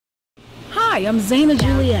Hi, I'm Zaina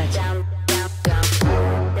Juliette.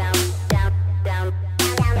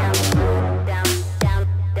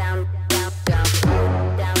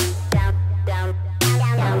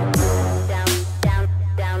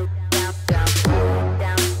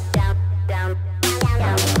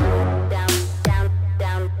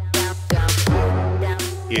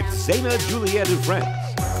 It's Zaina Juliette and Friends.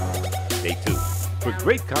 Stay tuned for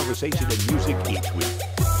great conversation and music each week.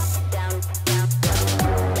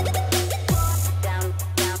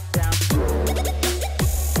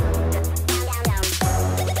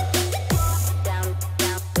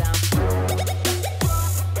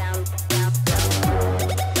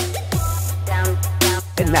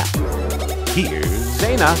 And now, here's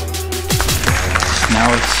Zaina.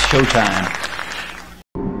 Now it's showtime.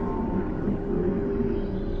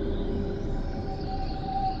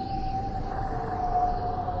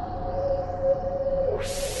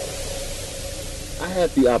 I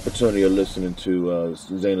had the opportunity of listening to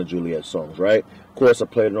Zaina Juliette songs, right? Of course, I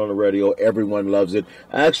played it on the radio. Everyone loves it.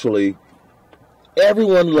 Actually,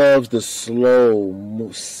 everyone loves the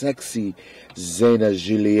slow, sexy Zaina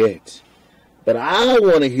Juliette. But I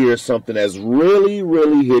want to hear something that's really,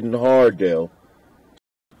 really hitting hard, Dale.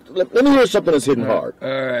 Let me hear something that's hitting hard.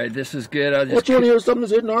 All right, this is good. I'll just What, you want to hear something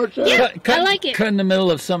that's hitting hard, Sharon? Yeah, I like it. Cut in the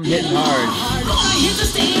middle of something hitting hard.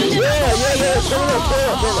 Yeah. Turn it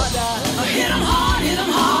up. Hit 'em hard, hit 'em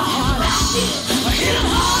hard. Hit 'em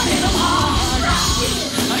hard, hit 'em hard.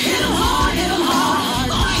 Hit 'em hard, hit 'em hard.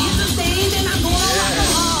 Gonna hit the stage and I'm gonna rock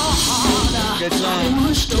 'em hard. Good song. I'm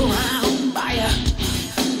pushed around by a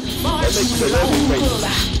fortune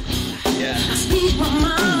Yeah. I speak my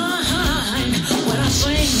mind when I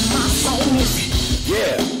sing my songs.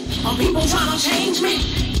 Yeah. Are people trying to change me?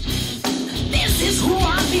 This is who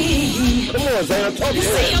I be. Come on, Zaina, talk to You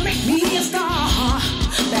say it. you make me a star.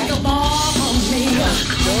 Back a ball from me.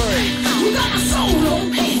 You got my soul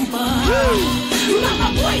on paper. You got my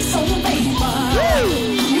voice on paper.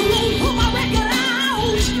 You won't put my record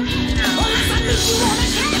out unless I knew you on a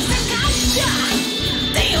cast and couch.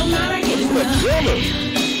 Damn, not again.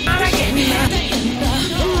 Not again.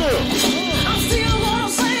 I'm still gonna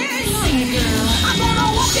sing. I'm gonna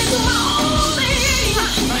walk into my own thing.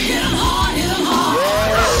 Hit 'em hard, hit 'em hard. Hit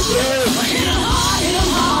 'em hard, hit 'em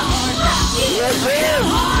hard. Hit 'em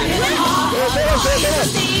hard, hit 'em hard. Hit the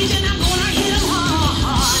stage and I'm gonna hit 'em hard.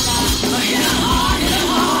 Hit 'em hard, hit 'em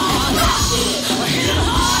hard. Hit 'em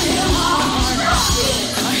hard, hit 'em hard.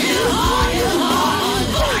 Hit 'em hard, hit 'em hard.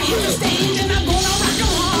 Gonna hit the stage and I'm gonna rock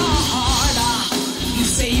 'em hard. You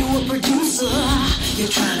say you a producer.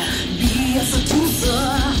 You're trying to be a seducer.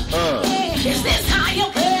 Is this how you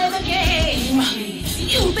play the game?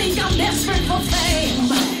 You think I'm desperate for fame?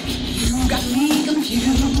 You got me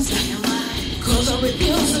confused. Cause I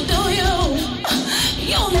refuse to do you.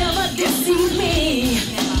 You'll never deceive me.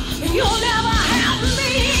 You'll never have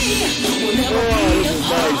me. You'll never be a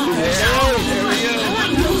part of my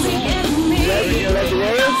music and me.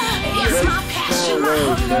 It's my passion, my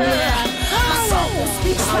hunger. My soul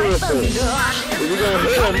speaks like thunder.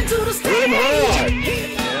 Coming to the stage.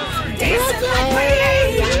 Dancing like me.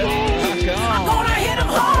 I'm gonna hit 'em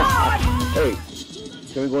hard. Hey,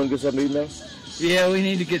 can we go and get something to eat now? Yeah, we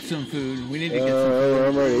need to get some food. We need to get some food.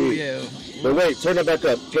 I'm ready to eat. Yeah. But wait, turn it back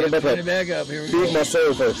up. Turn it back Turn up. it back up. Here we go. Feed my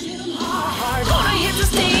soul first. Gonna hit the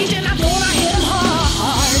stage and I'm gonna hit 'em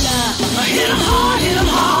hard. Hit 'em hard, hit 'em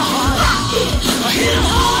hard. Hit 'em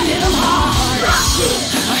hard, hit 'em hard.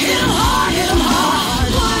 Hit 'em hard, hit 'em hard.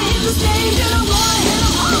 Gonna hit the stage and I'm gonna hit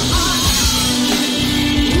 'em hard.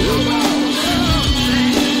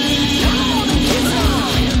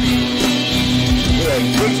 Yeah,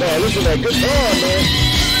 guitar. Listen to that guitar, man.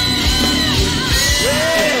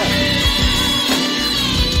 Yeah.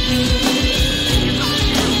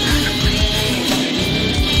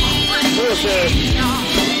 Come on, Sharon.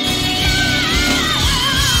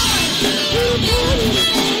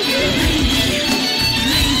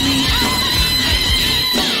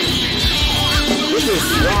 This is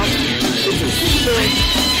rock. This is funk.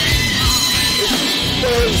 This is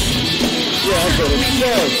fuzz. Yeah, I'm going to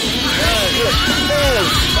fuzz.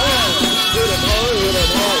 Hit 'em hard, hit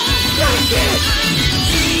 'em hard. Like that.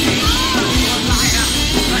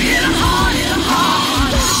 Hit 'em hard, hit 'em hard.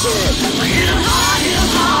 Hit 'em hard, hit 'em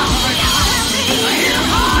hard. Hit 'em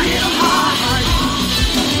hard, hit 'em hard.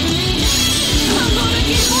 I'm gonna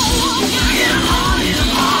keep on walking. Hit 'em hard, hit 'em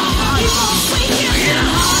hard. Keep on swinging. Hit 'em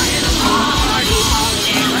hard, hit 'em hard. Keep on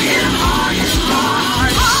jamming. Hit 'em hard, hit 'em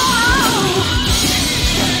hard.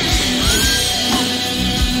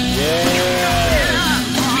 Yeah.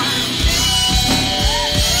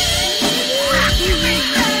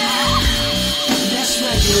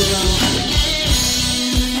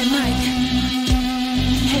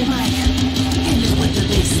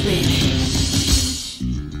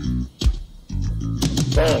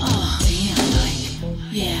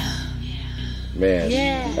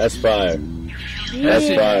 That's fire. That's That's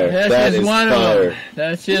fire. That just is one fire. of them.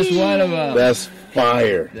 That's just one of them. That's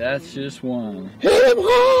fire. That's just one. Hit him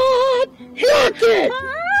hard. Hit it.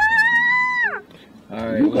 All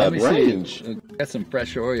right, You let got me range. see. Got some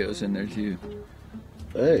fresh Oreos in there too.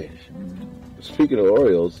 Hey, speaking of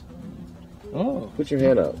Oreos, Oh, put your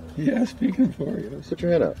hand out. yeah. Speaking of Oreos. Put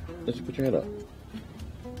your hand out. Let's put your hand out.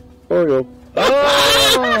 Oreo.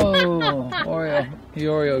 Oh, Oreo. He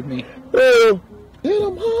Oreo'd me. Oreo. Hit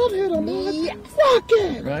him hard. Hit him hard.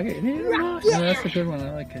 Rock it. Rocket. Yeah, that's a good one.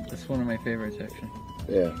 I like it. That's one of my favorites, actually.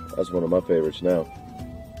 Yeah, that's one of my favorites now.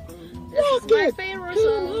 This is my favorite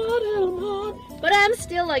song. But I'm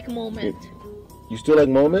still like Moment. You still like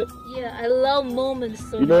Moment? Yeah, I love Moment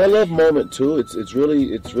so You know, I much. love Moment too. It's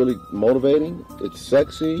really motivating. It's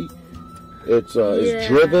sexy. It's Yeah.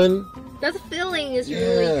 driven. That feeling is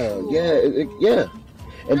really cool. Yeah.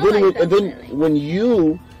 And I then like that then feeling. when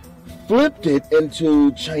you flipped it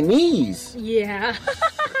into Chinese. Yeah.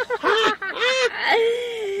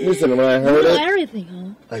 Listen, when I You heard know it, everything,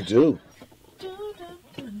 huh? I do.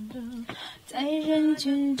 在人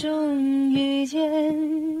群中遇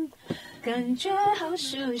见，感觉好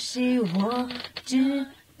熟悉，我知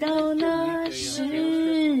道那是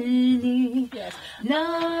你，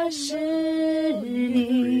那是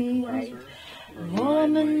你。我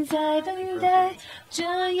们在等待这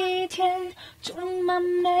一天，充满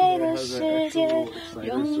美的世界，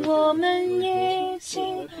让我们一起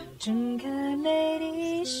睁开美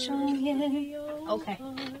丽双眼。 Okay.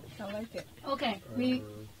 I like it. Okay,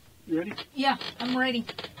 you ready? Yeah, I'm ready.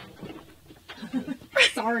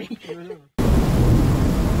 Sorry.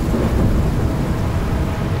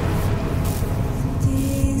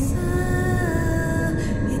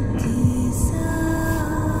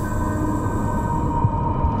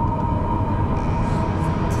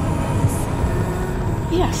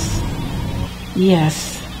 Yes.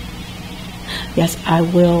 Yes. Yes, I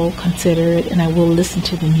will consider it and I will listen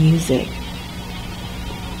to the music.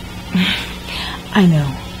 I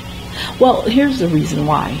know. Well, here's the reason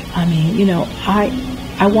why. I mean, you know,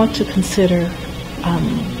 I want to consider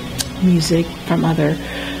music from other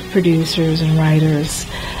producers and writers,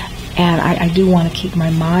 and I do want to keep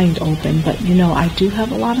my mind open, but, you know, I do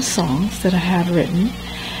have a lot of songs that I have written,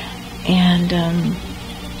 and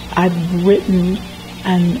I've written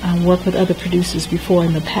and worked with other producers before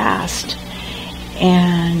in the past,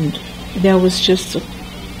 and there was just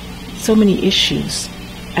so many issues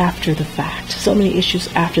after the fact, so many issues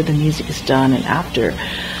after the music is done and after,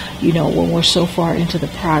 you know, when we're so far into the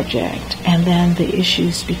project, and then the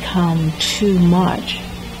issues become too much.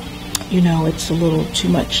 You know, it's a little too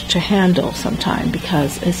much to handle sometimes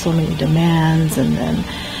because there's so many demands, and then,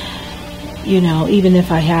 you know, even if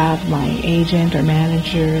I have my agent or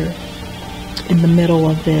manager in the middle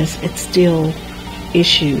of this, it's still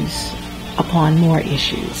issues upon more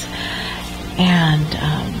issues. And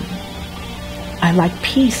I like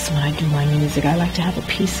peace when I do my music. I like to have a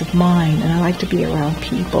peace of mind, and I like to be around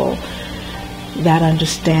people that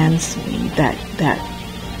understands me, that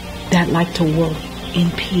like to work in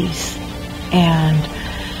peace. And,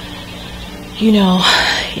 you know,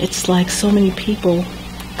 it's like so many people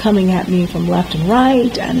coming at me from left and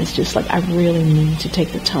right, and it's just like I really need to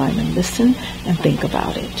take the time and listen and think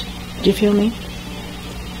about it. Do you feel me?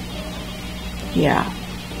 Yeah.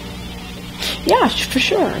 Yeah, for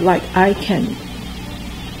sure. Like, I can...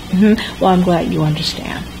 Well, I'm glad you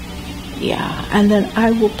understand. Yeah. And then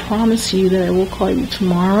I will promise you that I will call you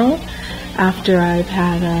tomorrow after I've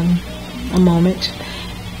had a moment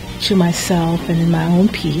to myself and in my own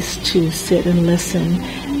peace to sit and listen.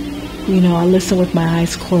 You know, I listen with my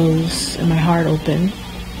eyes closed and my heart open,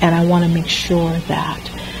 and I want to make sure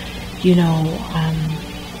that, you know,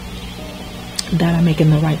 that I'm making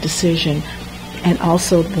the right decision. And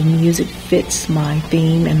also the music fits my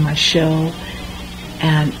theme and my show,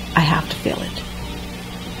 and I have to feel it.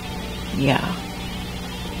 Yeah.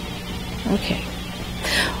 Okay.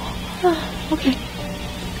 Okay.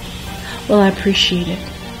 Well, I appreciate it.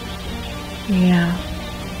 Yeah.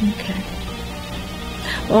 Okay.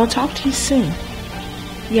 Well, I'll talk to you soon.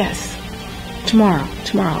 Yes. Tomorrow.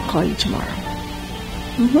 I'll call you tomorrow.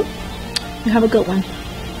 You have a good one.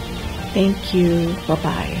 Thank you.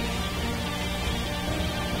 Bye-bye.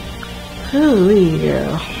 Oh,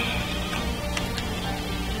 yeah.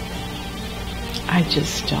 I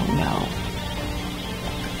just don't know.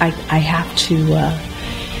 I have to,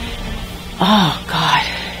 oh God.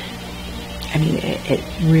 I mean, it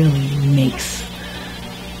really makes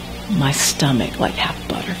my stomach like have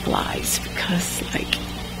butterflies, because like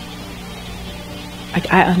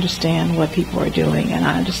I understand what people are doing, and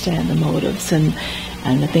I understand the motives, and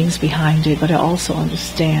and the things behind it, but I also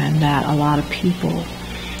understand that a lot of people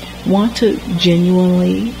want to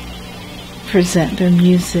genuinely present their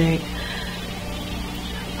music,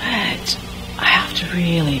 but I have to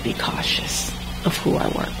really be cautious of who I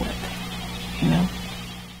work with, you know?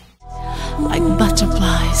 Like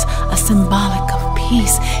butterflies, a symbolic of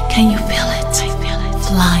peace. Can you feel it? I feel it.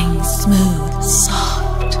 Flying smooth,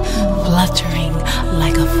 soft, fluttering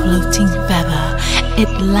like a floating feather. It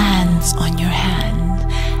lands on your hand,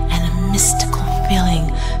 and a mystical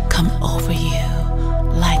feeling come over you,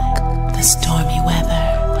 like the stormy weather.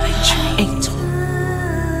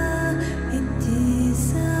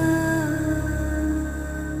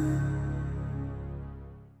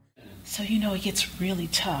 So, you know, it gets really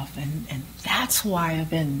tough, and that's why I've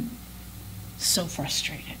been so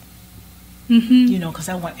frustrated. You know, because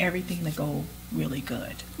I want everything to go really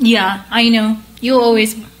good. Yeah, I know. You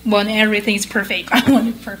always want everything's perfect. I want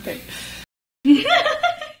it perfect.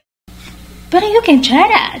 But you can try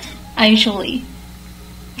that, actually.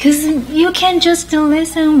 Because you can just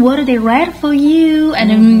listen what they write for you, and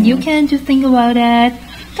then you can just think about that.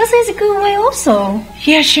 That is a good way also.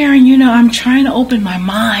 Yeah, Sharon, you know, I'm trying to open my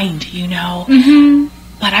mind, you know.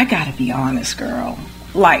 But I gotta be honest, girl.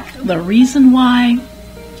 Like, the reason why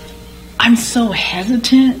I'm so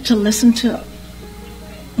hesitant to listen to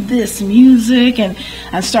this music and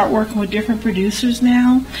start working with different producers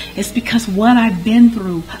now is because what I've been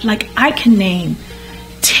through. Like, I can name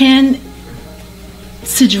 10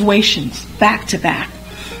 situations back to back,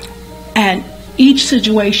 and each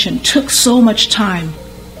situation took so much time.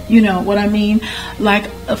 You know what I mean? Like,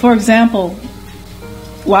 for example,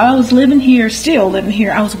 while I was still living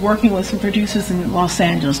here, I was working with some producers in Los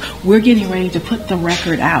Angeles. We're getting ready to put the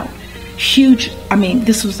record out. Huge, I mean,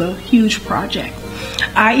 this was a huge project.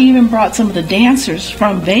 I even brought some of the dancers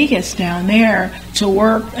from Vegas down there to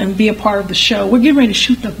work and be a part of the show. We're getting ready to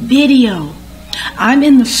shoot the video. I'm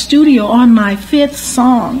in the studio on my 5th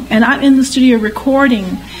song, and I'm in the studio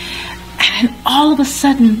recording, and all of a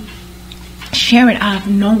sudden, Sharon, out of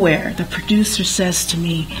nowhere, the producer says to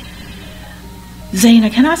me,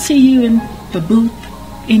 Zaina, can I see you in the booth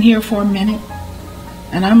in here for a minute?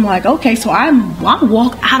 And I'm like, okay. So I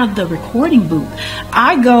walk out of the recording booth.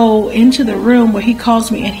 I go into the room where he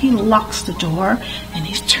calls me, and he locks the door, and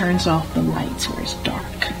he turns off the lights where it's dark.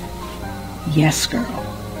 Yes, girl.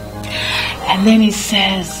 And then he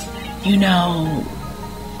says, you know,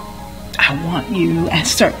 I want you, and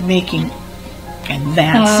start making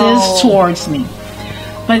advances towards me.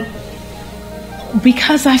 But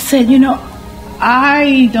because I said, you know,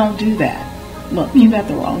 I don't do that. Look, you got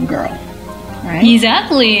the wrong girl. Right?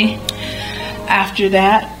 Exactly. After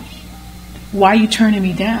that, why are you turning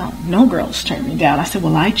me down? No girls turn me down. I said,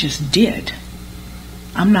 well, I just did.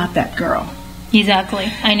 I'm not that girl.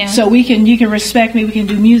 Exactly. I know. So you can respect me, we can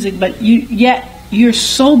do music, but you're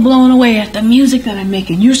so blown away at the music that I'm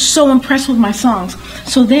making. You're so impressed with my songs.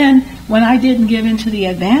 So then, when I didn't give in to the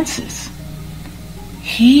advances,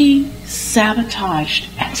 he sabotaged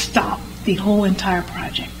and stopped the whole entire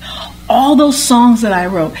project. All those songs that I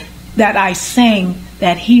wrote, that I sang,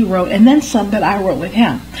 that he wrote, and then some that I wrote with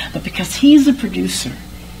him. But because he's a producer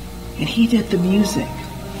and he did the music,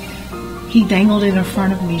 he dangled it in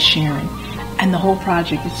front of me, Sharon, and the whole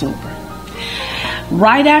project is over.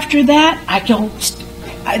 Right after that,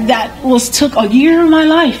 took a year of my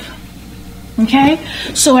life. Okay?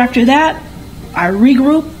 So after that, I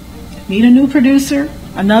regroup, meet a new producer,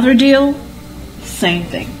 another deal, same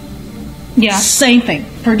thing. Yeah. Same thing.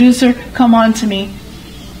 Producer, come on to me,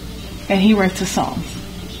 and he writes a song.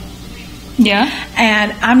 Yeah.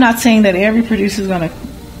 And I'm not saying that every producer is going to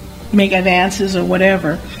make advances or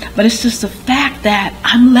whatever, but it's just the fact that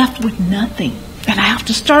I'm left with nothing, and I have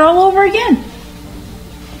to start all over again.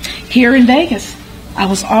 Here in Vegas, I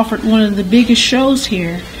was offered one of the biggest shows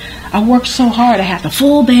here. I worked so hard. I had the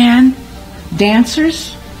full band,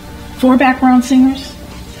 dancers, 4 background singers.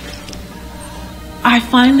 I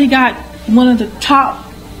finally got one of the top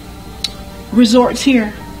resorts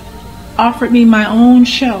here offered me my own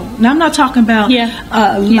show. Now, I'm not talking about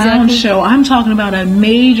a lounge show. I'm talking about a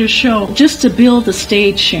major show. Just to build the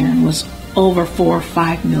stage, Sharon, was over $4 or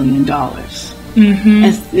 $5 million.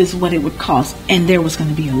 Is what it would cost. And there was going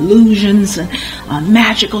to be illusions and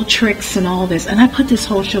magical tricks and all this. And I put this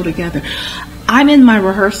whole show together. I'm in my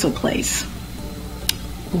rehearsal place,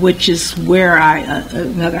 which is where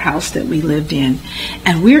another house that we lived in,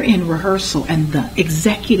 and we're in rehearsal, and the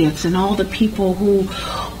executives and all the people who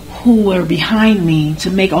who were behind me to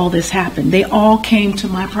make all this happen. They all came to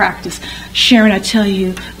my practice. Sharon, I tell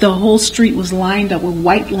you, the whole street was lined up with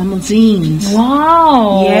white limousines.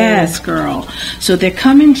 Wow. Yes, girl. So they're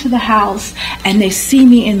coming to the house, and they see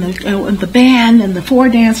me in the band, and the 4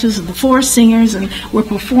 dancers and the 4 singers, and we're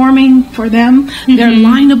performing for them. They're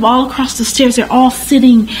lined up all across the stairs. They're all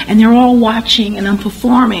sitting, and they're all watching, and I'm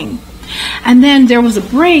performing. And then there was a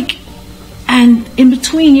break, and in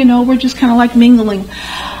between, you know, we're just kind of like mingling.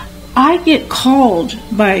 I get called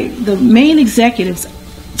by the main executives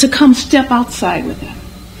to come step outside with them.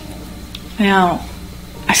 Now,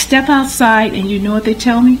 I step outside, and you know what they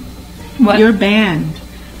tell me? What? Your band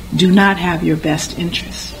do not have your best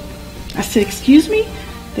interests. I said, excuse me?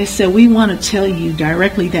 They said, we want to tell you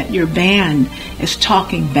directly that your band is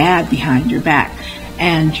talking bad behind your back,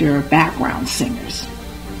 and your background singers.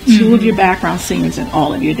 2 of your background singers and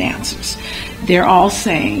all of your dancers. They're all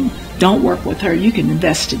saying, don't work with her. You can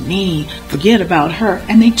invest in me. Forget about her.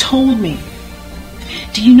 And they told me.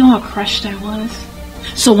 Do you know how crushed I was?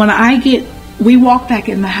 So when we walk back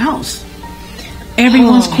in the house,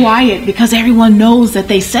 everyone's quiet because everyone knows that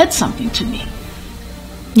they said something to me.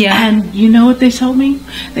 Yeah. And you know what they told me?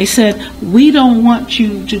 They said, we don't want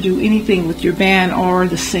you to do anything with your band or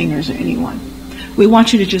the singers or anyone. We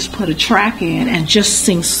want you to just put a track in and just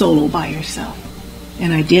sing solo by yourself.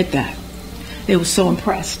 And I did that. They were so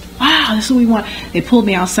impressed. Wow, this is what we want. They pulled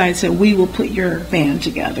me outside and said, we will put your band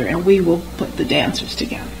together, and we will put the dancers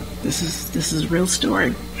together. This is a real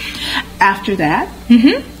story. After that,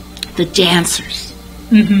 the dancers,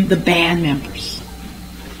 the band members,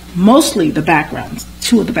 mostly the backgrounds,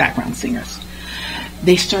 2 of the background singers,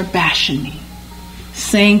 they start bashing me,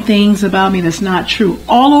 saying things about me that's not true,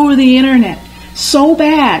 all over the internet, so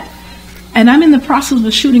bad. And I'm in the process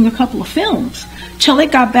of shooting a couple of films till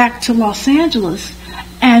it got back to Los Angeles,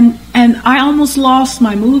 and I almost lost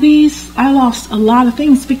my movies. I lost a lot of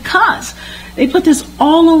things because they put this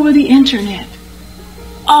all over the internet,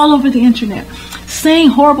 saying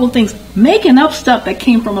horrible things, making up stuff that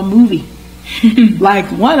came from a movie. Like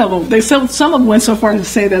one of them, some of them went so far as to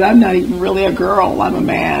say that I'm not even really a girl, I'm a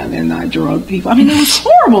man, and I drug people. I mean, it was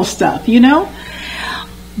horrible stuff, you know.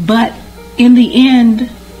 But in the end,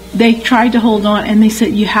 they tried to hold on, and they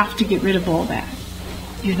said, you have to get rid of all that,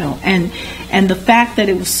 you know. And the fact that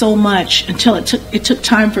it was so much, until it took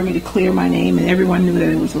time for me to clear my name, and everyone knew that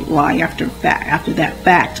it was a lie after that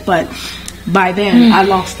fact. But by then, I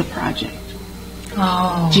lost the project.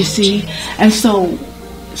 Oh, do you see? And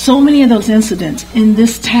so many of those incidents in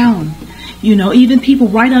this town, you know, even people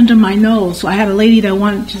right under my nose. So I had a lady that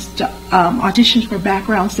wanted to audition for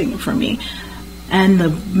background singing for me. And the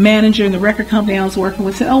manager in the record company I was working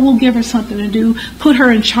with said, oh, we'll give her something to do. Put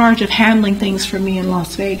her in charge of handling things for me in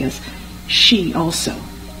Las Vegas. She also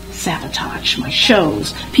sabotaged my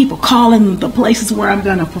shows. People calling the places where I'm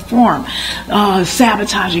going to perform,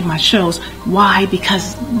 sabotaging my shows. Why?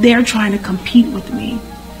 Because they're trying to compete with me.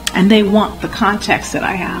 And they want the contacts that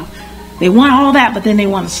I have. They want all that, but then they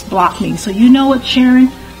want to block me. So you know what,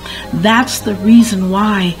 Sharon? That's the reason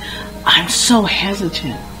why I'm so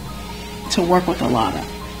hesitant to work with a lot of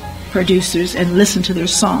producers and listen to their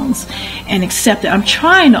songs and accept it. I'm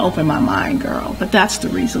trying to open my mind, girl, but that's the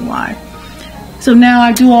reason why. So now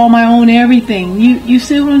I do all my own everything. You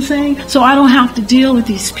see what I'm saying? So I don't have to deal with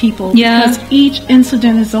these people. Yeah. Because each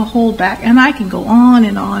incident is a holdback, and I can go on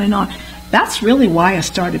and on and on. That's really why I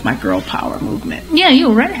started my girl power movement. Yeah, you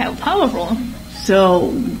already have powerful.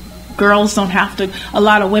 So girls don't have to. A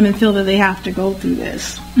lot of women feel that they have to go through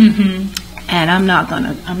this. And I'm not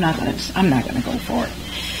gonna go for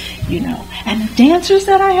it, you know. And the dancers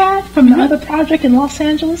that I had from the other project in Los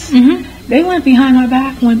Angeles, they went behind my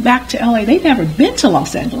back, went back to LA. They'd never been to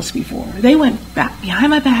Los Angeles before. They went back behind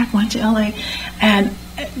my back, went to LA, and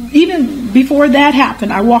even before that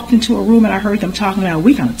happened, I walked into a room and I heard them talking about,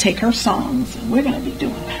 we're gonna take her songs and we're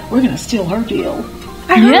gonna steal her deal.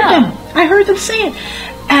 I heard them say it,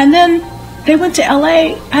 and then they went to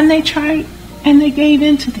LA and they tried and they gave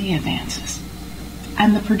in to the advances.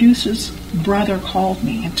 And the producer's brother called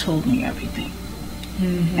me and told me everything.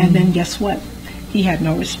 And then guess what? He had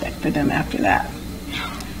no respect for them after that.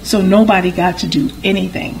 So nobody got to do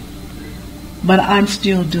anything. But I'm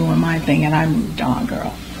still doing my thing, and I moved on,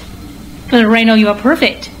 girl. But right now you are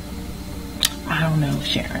perfect. I don't know,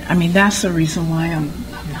 Sharon. I mean, that's the reason why I'm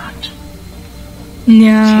not.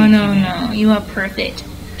 No. You are perfect.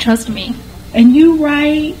 Trust me. And you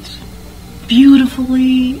write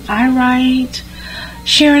beautifully. I write.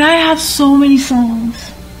 Sharon, I have so many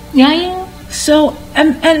songs. Yeah. So,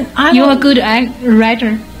 and I You're a good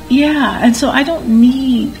writer. Yeah, and so I don't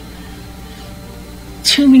need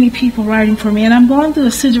too many people writing for me, and I'm going through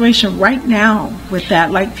a situation right now with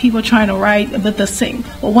that, like people trying to write, but the same.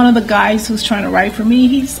 Well, one of the guys who's trying to write for me,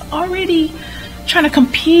 he's already trying to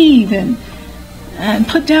compete and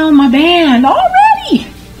put down my band already.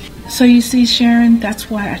 So you see, Sharon, that's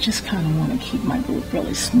why I just kind of want to keep my group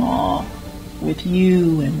really small with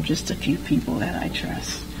you and just a few people that I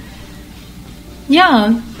trust.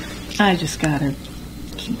 Yeah. I just gotta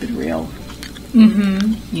keep it real.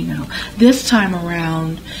 Mm-hmm. You know, this time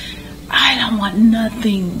around, I don't want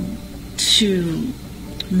nothing to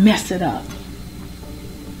mess it up.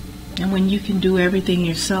 And when you can do everything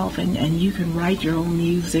yourself and you can write your own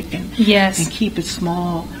music and keep it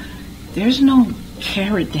small, there's no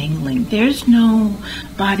carrot dangling. There's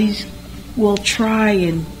nobody will try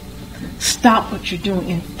and stop what you're doing.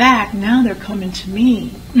 In fact, now they're coming to me.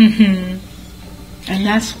 Mm-hmm. And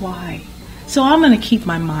that's why. So I'm going to keep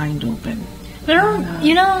my mind open. But,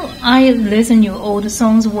 you know, I listen to your old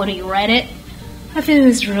songs when you write it. I feel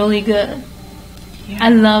it's really good. Yeah. I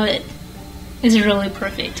love it. It's really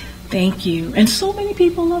perfect. Thank you. And so many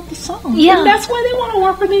people love the song. Yeah. And that's why they want to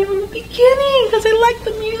work with me from the beginning, because they like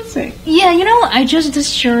the music. Yeah, you know, I just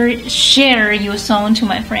share your song to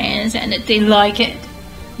my friends and they like it.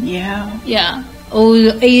 Yeah. Yeah. Or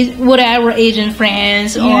whatever Asian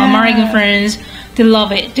friends or American friends, they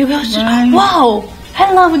love it. They go, wow,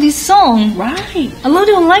 I love this song. Right. A lot of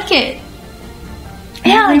people like it.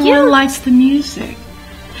 Everyone likes the music.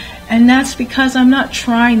 And that's because I'm not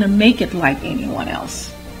trying to make it like anyone else.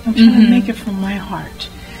 I'm trying to make it from my heart.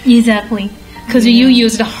 Exactly. Because you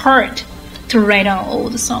use the heart to write on all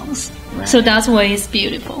the songs. Right. So that's why it's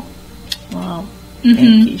beautiful. Well,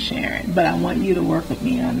 thank you, Sharon. But I want you to work with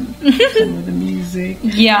me on some of the music.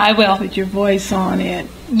 Yeah, I will. Put your voice on it.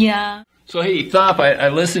 Yeah. So hey, Thump, I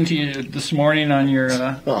listened to you this morning on your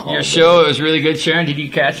show. It was really good. Sharon, did you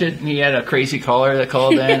catch it? He had a crazy caller that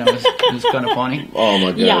called in. It was kind of funny. Oh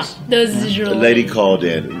my gosh. Yeah, this is really... The lady called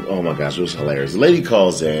in. Oh my gosh, it was hilarious. The lady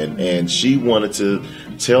calls in and she wanted to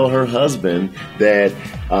tell her husband that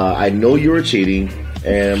I know you were cheating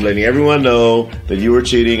and I'm letting everyone know that you were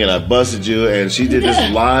cheating and I busted you, and she did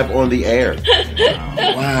this live on the air.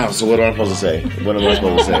 Wow. So what am I supposed to say? What am I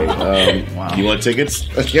supposed to say? You want tickets?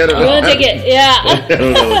 I don't know. You want a ticket? Yeah. I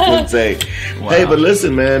don't know what to say. Wow. Hey, but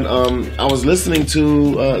listen, man. I was listening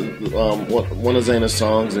to one of Zaina's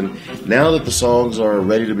songs, and now that the songs are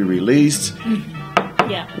ready to be released,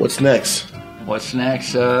 what's next? What's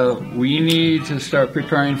next? We need to start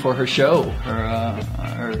preparing for her show,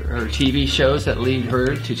 her TV shows that lead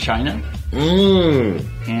her to China.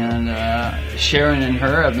 And Sharon and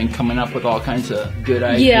her have been coming up with all kinds of good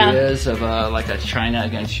ideas of like a China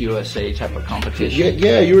against USA type of competition.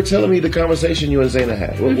 Yeah, you were telling me the conversation you and Zaina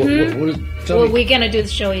had. What We're gonna do the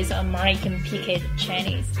show is American PK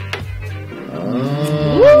Chinese.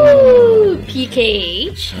 Oh. Woo!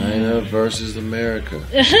 PK. China versus America.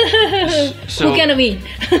 So, who gonna win?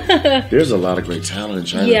 There's a lot of great talent in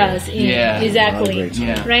China. Yes, exactly.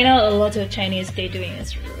 Yeah. Right now, a lot of Chinese they're doing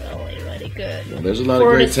is really, really good. Well, there's a lot of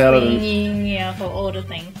great talent. Singing, for all the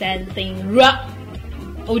things, dancing, rap.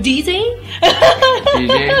 Oh, DJ?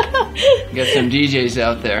 DJ? Got some DJs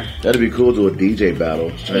out there. That'd be cool to do a DJ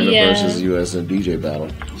battle. China versus US and DJ battle.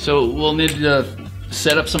 So we'll need to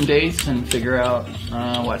set up some dates and figure out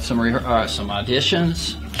some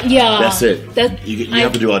auditions. Yeah, that's it. You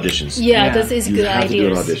have to do auditions. Yeah, that is good idea.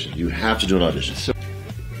 You have to do an audition. So,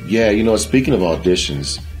 speaking of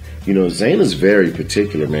auditions, Zaina's very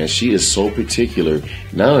particular, man. She is so particular.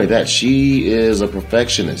 Not only that, she is a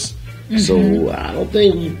perfectionist. So I don't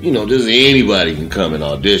think just anybody can come and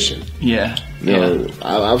audition. Yeah.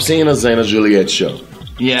 I've seen a Zaina Juliette show.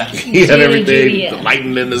 Yeah. He had everything, the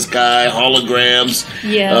lightning in the sky, holograms.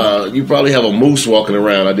 Yeah. You probably have a moose walking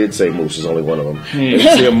around. I did say moose is only one of them. You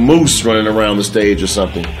see a moose running around the stage or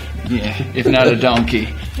something. Yeah, if not a donkey.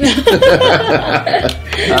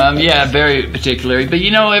 Very particular. But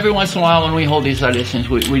every once in a while when we hold these auditions,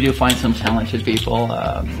 we do find some talented people.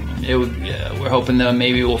 We're hoping that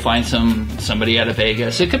maybe we'll find somebody out of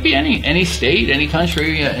Vegas. It could be any state, any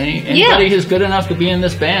country, anybody who's good enough to be in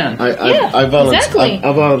this band. I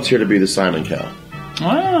volunteer to be the Simon Cowell.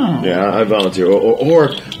 Wow. Yeah, I volunteer.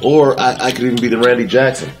 Or I could even be the Randy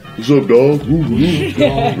Jackson. What's up, dog?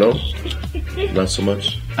 No? Not so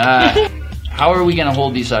much. How are we going to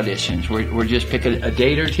hold these auditions? We're just picking a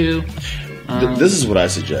date or two? This is what I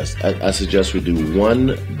suggest. I suggest we do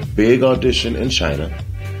one big audition in China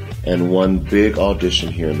and one big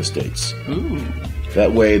audition here in the States. Ooh.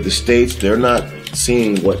 That way the States, they're not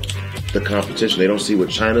seeing what the competition, they don't see what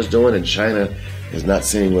China's doing, and China is not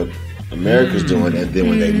seeing what America's doing, and then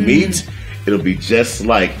when they meet, it'll be just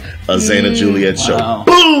like a Zaina Juliette show. Wow.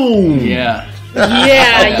 Boom! Yeah.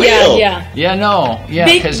 Yeah. No. Yeah,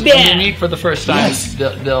 Big because when bang. they meet for the first time, Yes.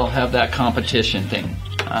 they'll have that competition thing.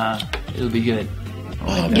 It'll be good.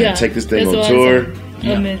 Oh, man, Yeah. take this thing That's on awesome. tour.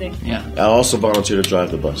 Yeah. Amazing. Yeah. I also volunteer to drive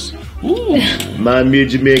the bus. Ooh. Man, me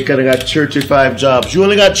Jamaica, I got 35 jobs. You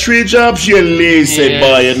only got 3 jobs? You lazy Yes.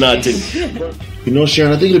 boy, you're nothing. You know,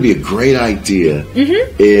 Sharon, I think it'd be a great idea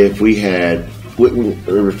if we had, we're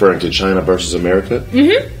referring to China versus America,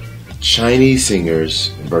 Chinese singers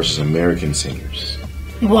versus American singers.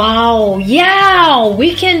 Wow, yeah,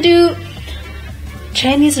 we can do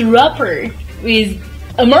Chinese rapper with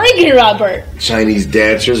American rapper. Chinese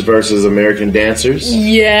dancers versus American dancers.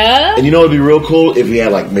 Yeah. And you know, it'd be real cool if we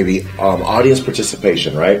had like maybe audience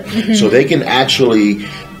participation, right? So they can actually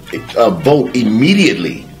vote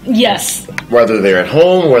immediately, Yes. whether they're at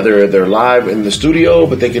home, whether they're live in the studio,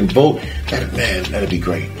 but they can vote. That'd be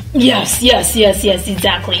great. Yes,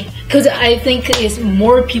 exactly. Because I think it's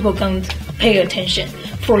more people can pay attention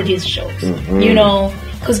for these shows. You know,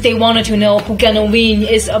 because they wanted to know who gonna win,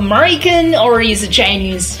 is American or is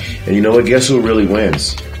Chinese. And you know what? Guess who really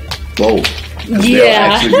wins? Both. 'Cause Yeah.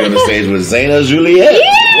 They'll actually be on the stage with Zaina Juliette.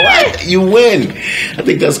 Yeah. What? You win. I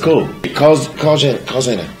think that's cool. Call Zaina. Call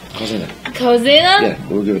Zaina. Cosina? Yeah,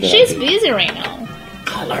 we'll give it that. She's idea. busy right now.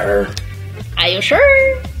 Call her. Are you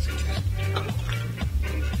sure?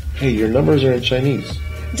 Hey, your numbers are in Chinese.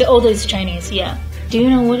 The order is Chinese, yeah. Do you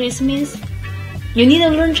know what it means? You need to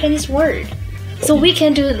learn Chinese word. So we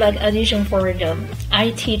can do like audition for the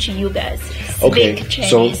I teach you guys Okay, speak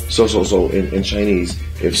Chinese. so in Chinese,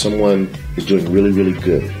 if someone is doing really, really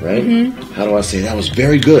good, right? How do I say that was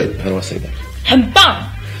very good? How do I say that? 很棒.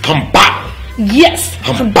 Hum bao! Yes.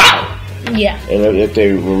 Hum bao! Yeah. And if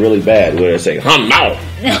they were really bad, what do I say? Hum no!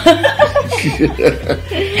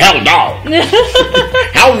 Hell no!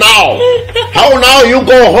 Hell no! Hell no! You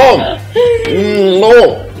go home!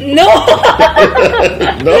 No! No.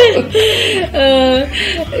 No!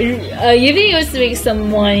 If you speak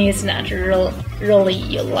someone is not really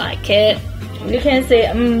you like it, you can say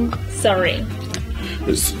sorry.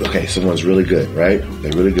 Okay, someone's really good, right?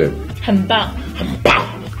 They're really good. 很棒. Hum bao!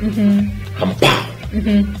 Hum bao!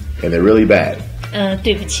 And they're really bad.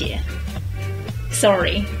 对不起.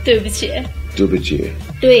 Sorry. 对不起. 对不起.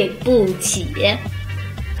 对不起. 对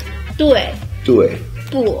不起. 对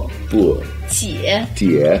对不起.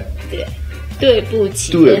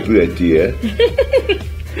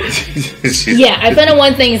 不起. Yeah, I found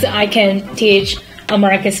one thing is I can teach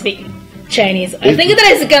American speak Chinese. I think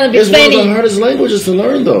that is gonna be It's one of the funny. hardest languages to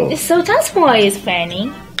learn, though. So that's why it's funny.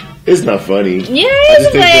 It's not funny. Yeah, I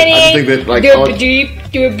it's just think that like all, I I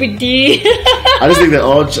just think that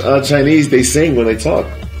all Chinese they sing when they talk.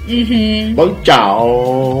 Bong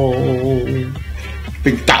chao,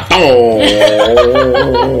 bing da dong.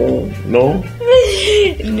 No,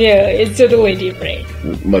 No, it's totally different.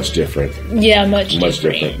 much different. Yeah, much Much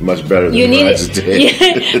different. different. Much better than You what I need just did.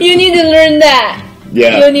 you need to learn that.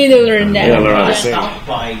 Yeah. You need to learn that. Yeah, learn how to sing. Stop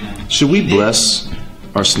by now. Should we bless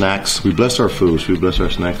our snacks? We bless our food. Should we bless our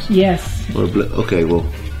snacks? Yes. Or okay, well,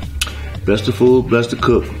 bless the food, bless the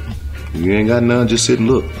cook. You ain't got none, just sit and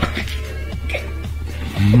look.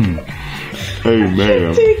 Hey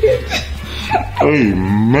man. Hey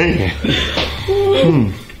man.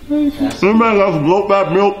 Anybody got some low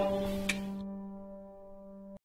fat milk?